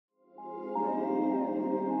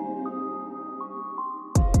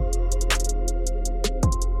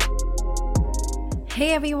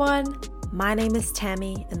Hey everyone, my name is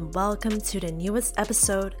Tammy and welcome to the newest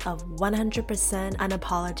episode of 100%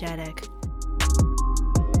 Unapologetic.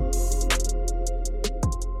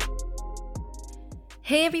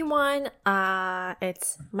 Hey everyone,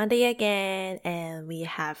 it's Monday again and we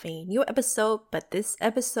have a new episode, but this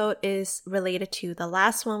episode is related to the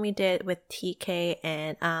last one we did with TK,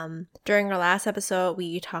 and during our last episode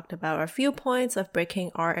we talked about our viewpoints of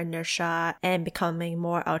breaking our inertia and becoming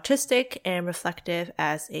more altruistic and reflective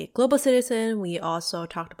as a global citizen. We also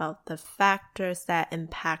talked about the factors that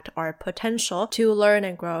impact our potential to learn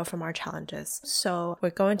and grow from our challenges. So we're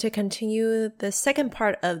going to continue the second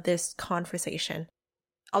part of this conversation.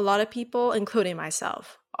 A lot of people, including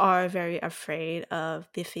myself, are very afraid of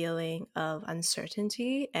the feeling of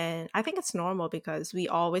uncertainty. And I think it's normal because we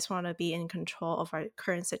always want to be in control of our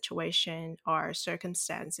current situation, our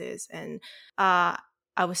circumstances. And I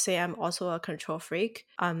would say I'm also a control freak.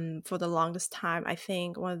 For the longest time, I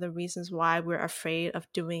think one of the reasons why we're afraid of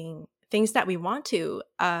doing things that we want to,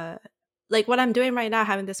 like what I'm doing right now,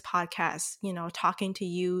 having this podcast, talking to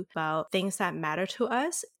you about things that matter to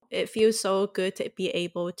us. It feels so good to be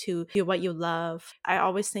able to do what you love. I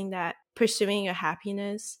always think that pursuing your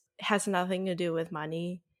happiness has nothing to do with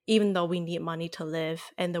money, even though we need money to live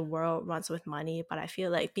and the world runs with money. But I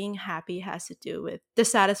feel like being happy has to do with the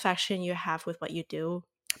satisfaction you have with what you do.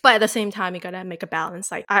 But at the same time, you gotta make a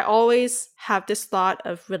balance. Like I always have this thought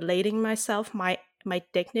of relating myself, my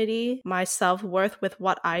dignity, my self-worth with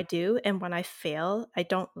what I do. And when I fail, I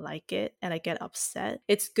don't like it and I get upset.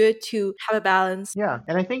 It's good to have a balance. Yeah,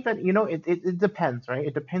 and I think that it depends, right?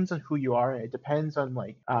 It depends on who you are. It depends on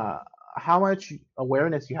how much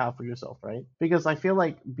awareness you have for yourself, right? Because I feel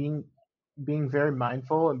like being very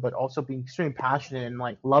mindful, but also being extremely passionate and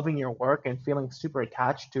like loving your work and feeling super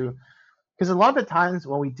attached to. Because a lot of the times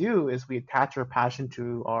what we do is we attach our passion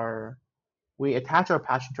to our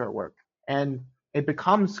work, and it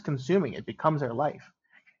becomes consuming. It becomes our life.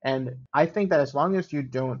 And I think that as long as you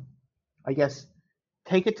don't, I guess,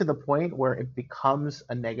 take it to the point where it becomes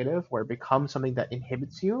a negative, where it becomes something that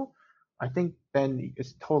inhibits you, I think then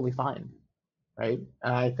it's totally fine, right?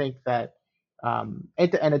 And I think that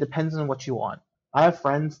it depends on what you want. I have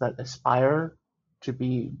friends that aspire to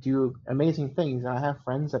do amazing things, and I have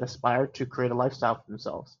friends that aspire to create a lifestyle for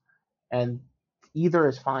themselves, and either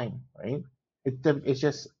is fine, right? It's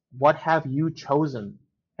just what have you chosen,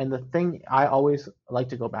 and the thing I always like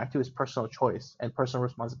to go back to is personal choice and personal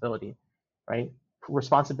responsibility, right?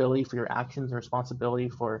 Responsibility for your actions, responsibility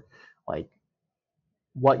for like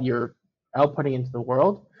what you're outputting into the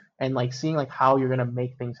world, and like seeing like how you're gonna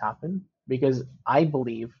make things happen. Because I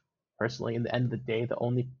believe personally, in the end of the day, the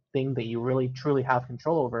only thing that you really truly have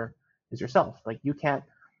control over is yourself. Like you can't,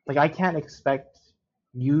 like I can't expect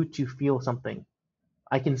you to feel something.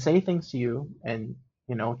 I can say things to you and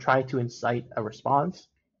try to incite a response,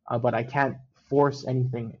 but I can't force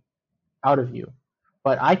anything out of you.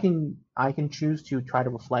 But I can choose to try to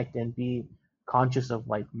reflect and be conscious of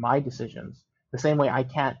like my decisions. The same way I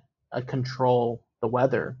can't control the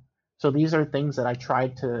weather. So these are things that I try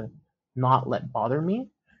to not let bother me.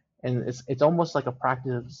 And it's almost like a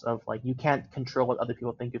practice of like you can't control what other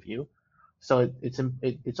people think of you. So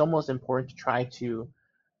it's almost important to try to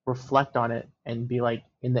reflect on it and be like,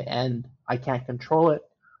 in the end, I can't control it,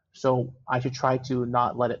 so I should try to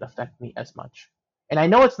not let it affect me as much. And I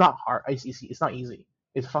know it's not hard. It's not easy.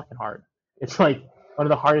 It's fucking hard. It's like one of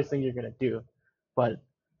the hardest things you're gonna do. But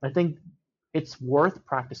I think it's worth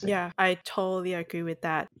practicing. Yeah, I totally agree with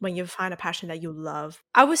that. When you find a passion that you love,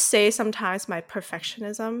 I would say sometimes my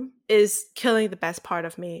perfectionism is killing the best part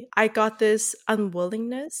of me. I got this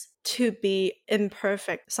unwillingness to be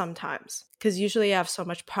imperfect sometimes because usually I have so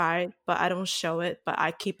much pride, but I don't show it, but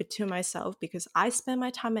I keep it to myself because I spend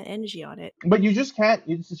my time and energy on it. But you just can't.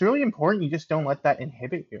 It's really important. You just don't let that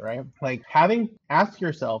inhibit you, right? Like ask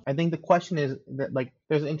yourself. I think the question is that like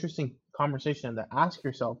there's an interesting conversation that ask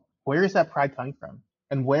yourself, where is that pride coming from?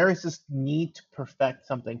 And where is this need to perfect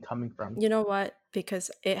something coming from? You know what?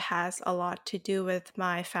 Because it has a lot to do with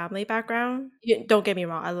my family background. Don't get me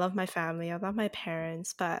wrong, I love my family, I love my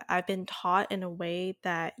parents, but I've been taught in a way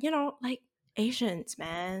that, like Asians,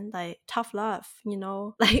 man, like tough love,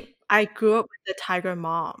 like I grew up with the tiger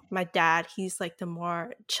mom. My dad, he's like the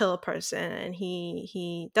more chill person, and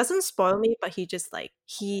he doesn't spoil me, but he just like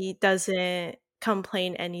he doesn't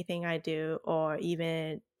complain anything I do or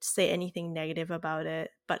even say anything negative about it,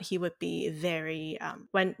 but he would be very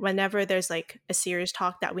whenever there's like a serious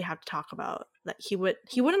talk that we have to talk about, like he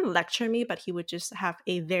wouldn't lecture me, but he would just have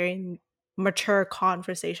a very mature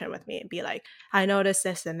conversation with me and be like, I noticed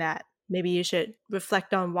this and that, maybe you should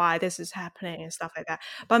reflect on why this is happening and stuff like that.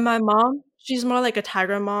 But my mom, she's more like a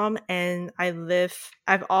tiger mom, and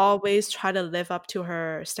I've always tried to live up to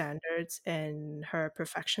her standards and her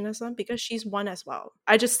perfectionism because she's one as well.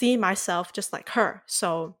 I just see myself just like her.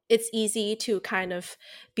 So it's easy to kind of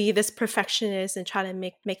be this perfectionist and try to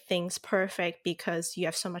make things perfect because you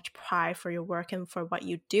have so much pride for your work and for what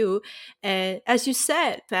you do. And as you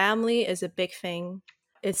said, family is a big thing.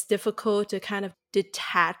 It's difficult to kind of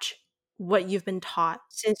detach what you've been taught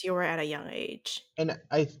since you were at a young age.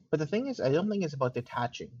 But the thing is, I don't think it's about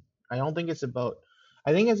detaching. I don't think it's about.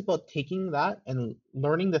 I think it's about taking that and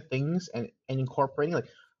learning the things and incorporating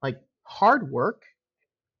like hard work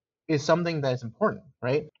is something that is important,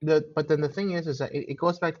 right? But then the thing is that it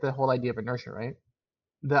goes back to the whole idea of inertia, right?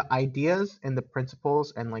 The ideas and the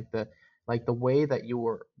principles and like the way that you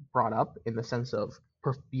were brought up in the sense of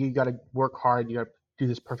you got to work hard, you got to do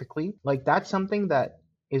this perfectly. Like that's something that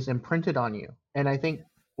is imprinted on you. And I think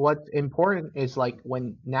what's important is like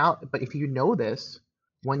when now, but if you know this,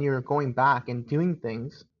 when you're going back and doing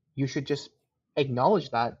things, you should just acknowledge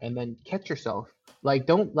that and then catch yourself. Like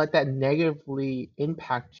don't let that negatively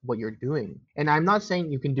impact what you're doing. And I'm not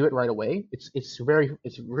saying you can do it right away. It's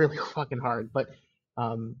really fucking hard, but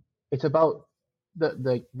um, it's about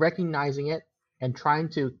the recognizing it and trying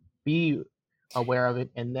to be aware of it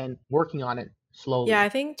and then working on it Yeah, slowly. I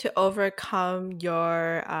think to overcome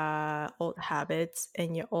your old habits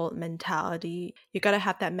and your old mentality, you gotta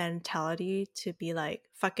have that mentality to be like,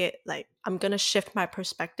 fuck it, like, I'm gonna shift my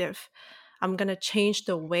perspective. I'm gonna change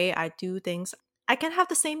the way I do things. I can have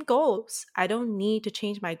the same goals. I don't need to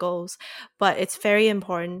change my goals, but it's very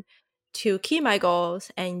important to keep my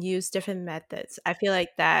goals and use different methods. I feel like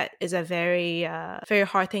that is a very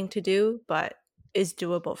hard thing to do, but is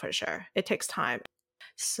doable for sure. It takes time.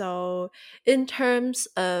 So, in terms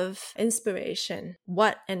of inspiration,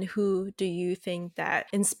 what and who do you think that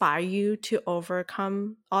inspire you to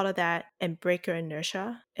overcome all of that and break your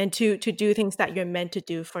inertia and to do things that you're meant to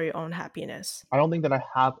do for your own happiness? I don't think that I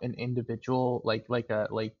have an individual like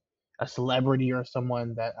a celebrity or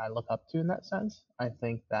someone that I look up to in that sense. I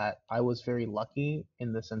think that I was very lucky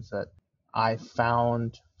in the sense that I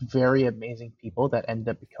found very amazing people that ended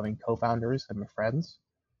up becoming co-founders and my friends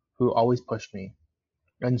who always pushed me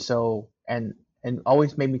and so and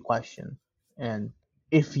always made me question. And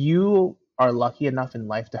if you are lucky enough in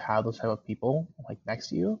life to have those type of people like next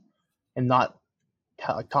to you and not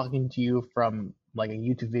talking to you from like a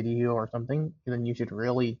YouTube video or something, then you should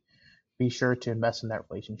really be sure to invest in that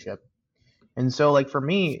relationship. And so like for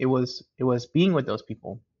me it was being with those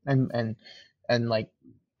people and like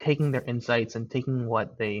taking their insights and taking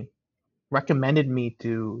what they recommended me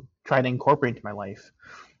to try to incorporate into my life.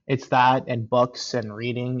 It's that and books and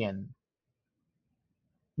reading and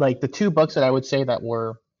like the two books that I would say that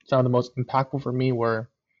were some of the most impactful for me were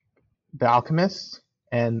The Alchemist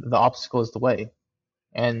and The Obstacle is the Way.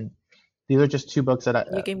 And these are just two books that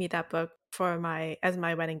You gave me that book for my as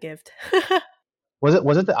my wedding gift. was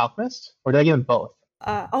it The Alchemist or did I give them both?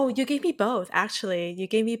 Oh, you gave me both, actually. You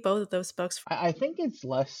gave me both of those books. I think it's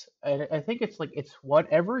less. I think it's like it's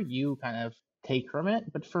whatever you kind of take from it.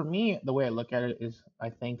 But for me, the way I look at it is,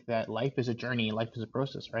 I think that life is a journey, life is a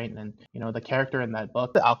process, right? And the character in that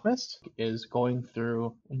book, the alchemist, is going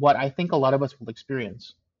through what I think a lot of us will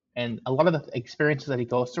experience, and a lot of the experiences that he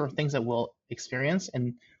goes through are things that we'll experience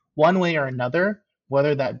in one way or another,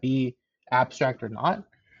 whether that be abstract or not.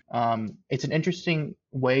 It's an interesting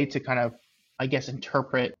way to kind of, I guess,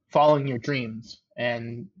 interpret following your dreams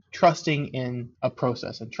and trusting in a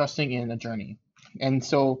process and trusting in a journey. And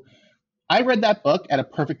so I read that book at a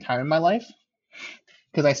perfect time in my life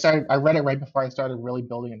because I read it right before I started really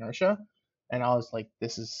building inertia, and I was like,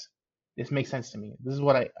 this makes sense to me. This is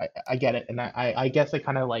what I get it, and I guess it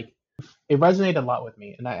kind of like it resonated a lot with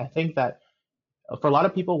me, and I think that for a lot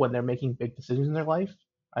of people when they're making big decisions in their life,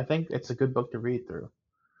 I think it's a good book to read through.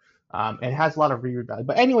 It has a lot of reread value.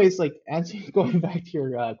 But anyways, like answering going back to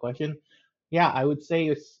your question, yeah, I would say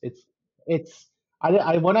it's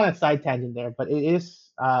I went on a side tangent there, but it is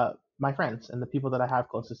my friends and the people that I have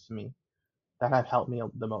closest to me that have helped me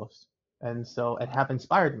the most, and so it have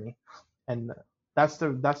inspired me, and that's the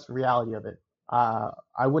reality of it.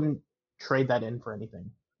 I wouldn't trade that in for anything.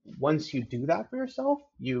 Once you do that for yourself,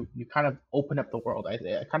 you kind of open up the world. I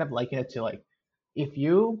kind of liken it to like if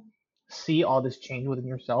you see all this change within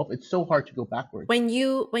yourself, it's so hard to go backwards. When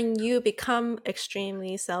you become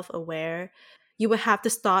extremely self-aware, you will have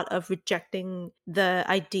this thought of rejecting the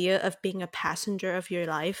idea of being a passenger of your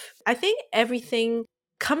life. I think everything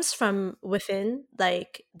comes from within,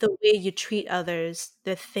 like the way you treat others,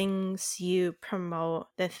 the things you promote,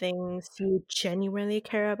 the things you genuinely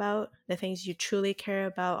care about, the things you truly care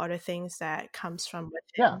about are the things that comes from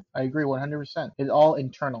Yeah, within. I agree 100%. It's all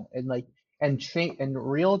internal, and like and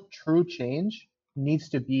real true change needs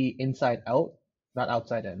to be inside out, not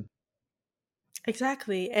outside in.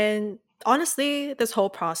 Exactly. And honestly, this whole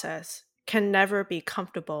process can never be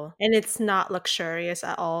comfortable and it's not luxurious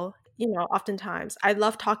at all. You know, oftentimes I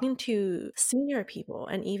love talking to senior people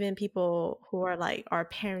and even people who are like our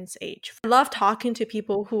parents' age. I love talking to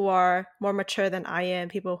people who are more mature than I am,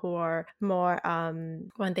 people who are more,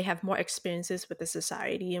 when they have more experiences with the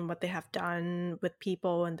society and what they have done with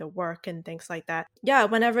people and their work and things like that. Yeah,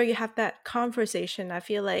 whenever you have that conversation, I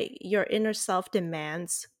feel like your inner self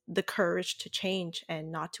demands the courage to change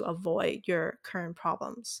and not to avoid your current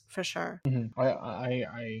problems for sure.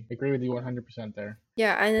 I agree with you 100% there.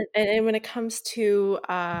 Yeah, and when it comes to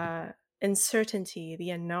uncertainty, the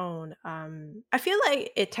unknown, I feel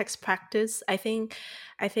like it takes practice. I think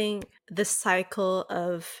the cycle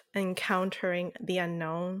of encountering the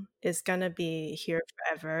unknown is gonna be here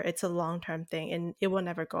forever. It's a long-term thing and it will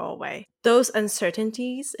never go away. Those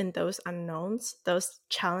uncertainties and those unknowns, those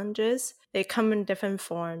challenges, they come in different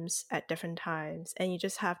forms at different times, and you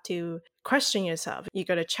just have to question yourself. You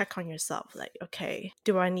got to check on yourself like, okay,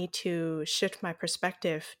 do I need to shift my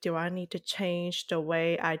perspective? Do I need to change the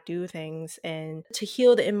way I do things and to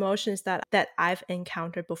heal the emotions that I've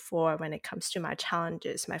encountered before when it comes to my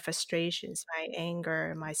challenges, my frustrations, my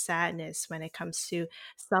anger, my sadness when it comes to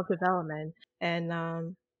self-development.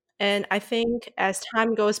 And I think as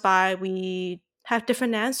time goes by, we have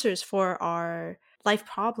different answers for our life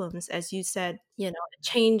problems. As you said, it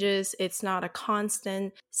changes. It's not a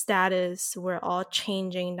constant status. We're all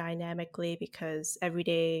changing dynamically because every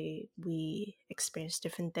day we experience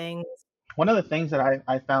different things. One of the things that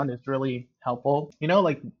I found is really helpful,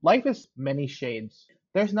 like life is many shades.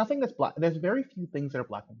 There's nothing that's black. There's very few things that are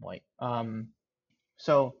black and white.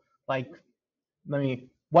 So like,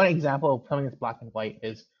 one example of something that's black and white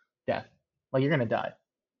is death. Like you're gonna die,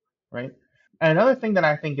 right? And another thing that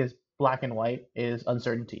I think is black and white is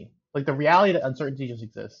uncertainty. Like the reality that uncertainty just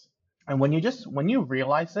exists. And when you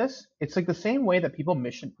realize this, it's like the same way that people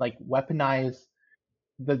mission like weaponize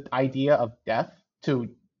the idea of death to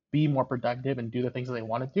be more productive and do the things that they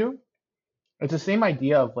want to do. It's the same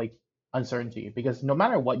idea of like uncertainty because no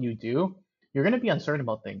matter what you do, you're going to be uncertain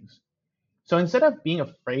about things. So instead of being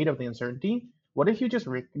afraid of the uncertainty, what if you just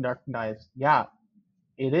recognize, yeah,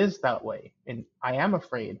 it is that way, and I am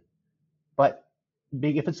afraid, but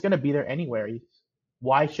if it's going to be there anywhere,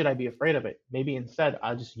 why should I be afraid of it? Maybe instead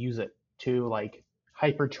I'll just use it to like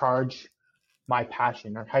hypercharge my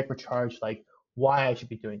passion or hypercharge like why I should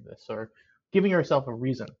be doing this or giving yourself a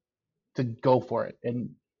reason to go for it.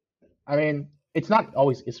 And I mean, it's not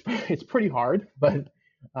always it's pretty hard, but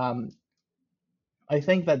um, I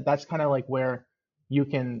think that that's kind of like where you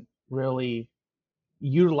can really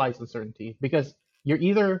utilize uncertainty because you're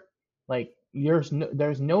either like there's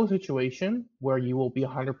no situation where you will be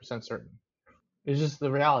 100% certain. It's just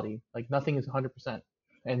the reality. Like nothing is 100%.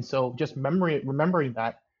 And so just remembering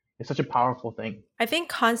that is such a powerful thing. I think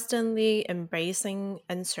constantly embracing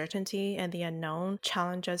uncertainty and the unknown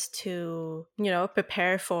challenge us to,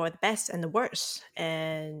 prepare for the best and the worst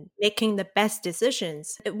and making the best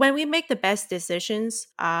decisions. When we make the best decisions,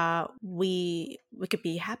 we could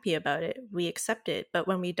be happy about it. We accept it. But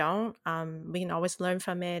when we don't, we can always learn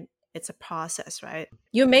from it. It's a process, right?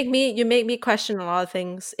 You make me question a lot of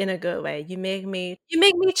things in a good way. You make me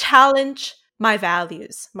challenge my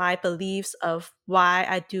values, my beliefs of why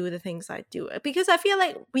I do the things I do. Because I feel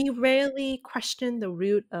like we rarely question the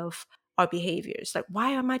root of our behaviors. Like,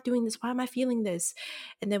 why am I doing this? Why am I feeling this?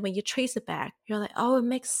 And then when you trace it back, you're like, oh, it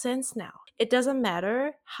makes sense now. It doesn't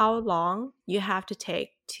matter how long you have to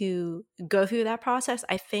take to go through that process.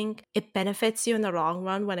 I think it benefits you in the long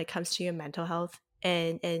run when it comes to your mental health.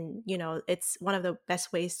 And it's one of the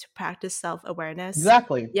best ways to practice self-awareness.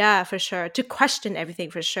 Exactly. Yeah, for sure. To question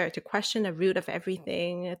everything, for sure. To question the root of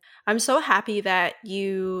everything. I'm so happy that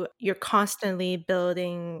you're constantly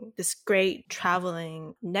building this great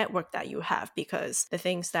traveling network that you have, because the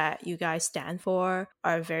things that you guys stand for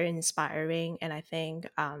are very inspiring. And I think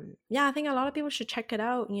I think a lot of people should check it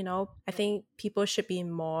out. I think people should be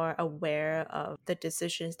more aware of the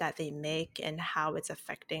decisions that they make and how it's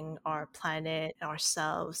affecting our planet,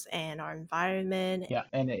 ourselves, and our environment. Yeah,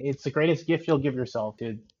 and it's the greatest gift you'll give yourself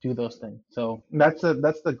to do those things. So that's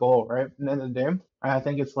the goal, right? At the end of the day, I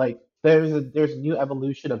think it's like there's a new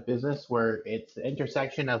evolution of business where it's the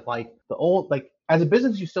intersection of like the old like as a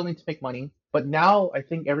business you still need to make money, But now I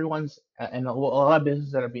think everyone's and a lot of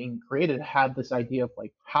businesses that are being created have this idea of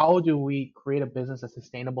like, how do we create a business that's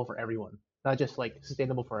sustainable for everyone, not just like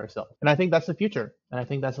sustainable for ourselves. And I think that's the future. And I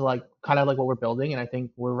think that's like kind of like what we're building. And I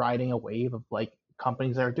think we're riding a wave of like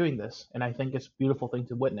companies that are doing this. And I think it's a beautiful thing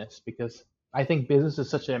to witness because I think business is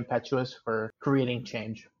such an impetuous for creating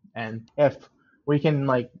change. And if we can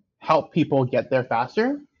like help people get there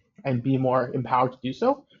faster and be more empowered to do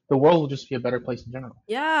so, the world will just be a better place in general.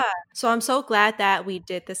 Yeah. So I'm so glad that we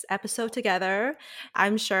did this episode together.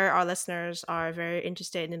 I'm sure our listeners are very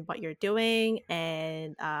interested in what you're doing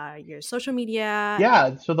and your social media.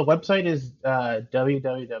 Yeah, so the website is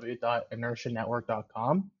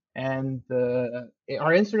www.inertianetwork.com, and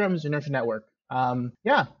our Instagram is Inertia Network.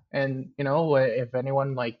 Yeah, and if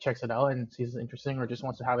anyone like checks it out and sees it interesting or just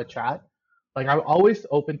wants to have a chat, like I'm always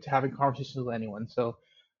open to having conversations with anyone. So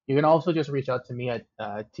you can also just reach out to me at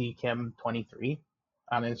tkim23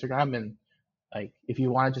 on Instagram, and like if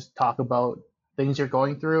you want to just talk about things you're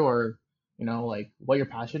going through or like what you're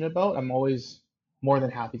passionate about, I'm always more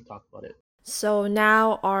than happy to talk about it. So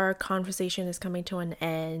now our conversation is coming to an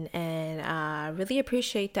end, and I really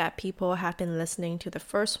appreciate that people have been listening to the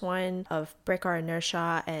first one of Break Our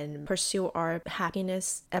Inertia and Pursue Our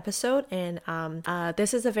Happiness episode. And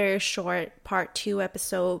this is a very short part 2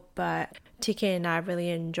 episode, but TK and I really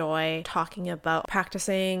enjoy talking about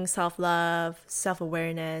practicing self-love,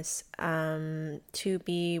 self-awareness, to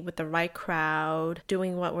be with the right crowd,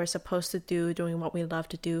 doing what we're supposed to do, doing what we love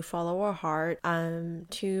to do, follow our heart,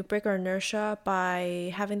 to break our inertia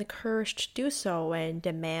by having the courage to do so and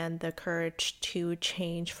demand the courage to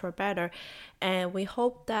change for better. And we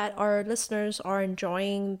hope that our listeners are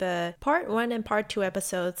enjoying the part 1 and part 2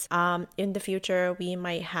 episodes. In the future, we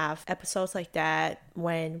might have episodes like that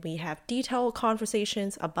when we have detailed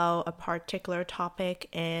conversations about a particular topic.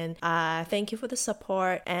 And thank you for the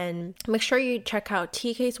support. And make sure you check out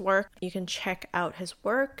TK's work. You can check out his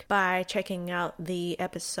work by checking out the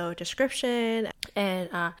episode description. And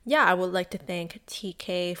I would like to thank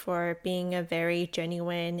TK for being a very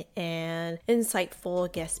genuine and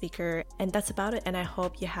insightful guest speaker. And that's about it. And I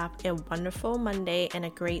hope you have a wonderful Monday and a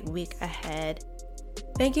great week ahead.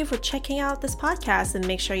 Thank you for checking out this podcast, and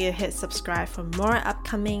make sure you hit subscribe for more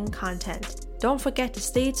upcoming content. Don't forget to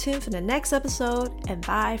stay tuned for the next episode, and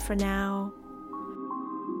bye for now.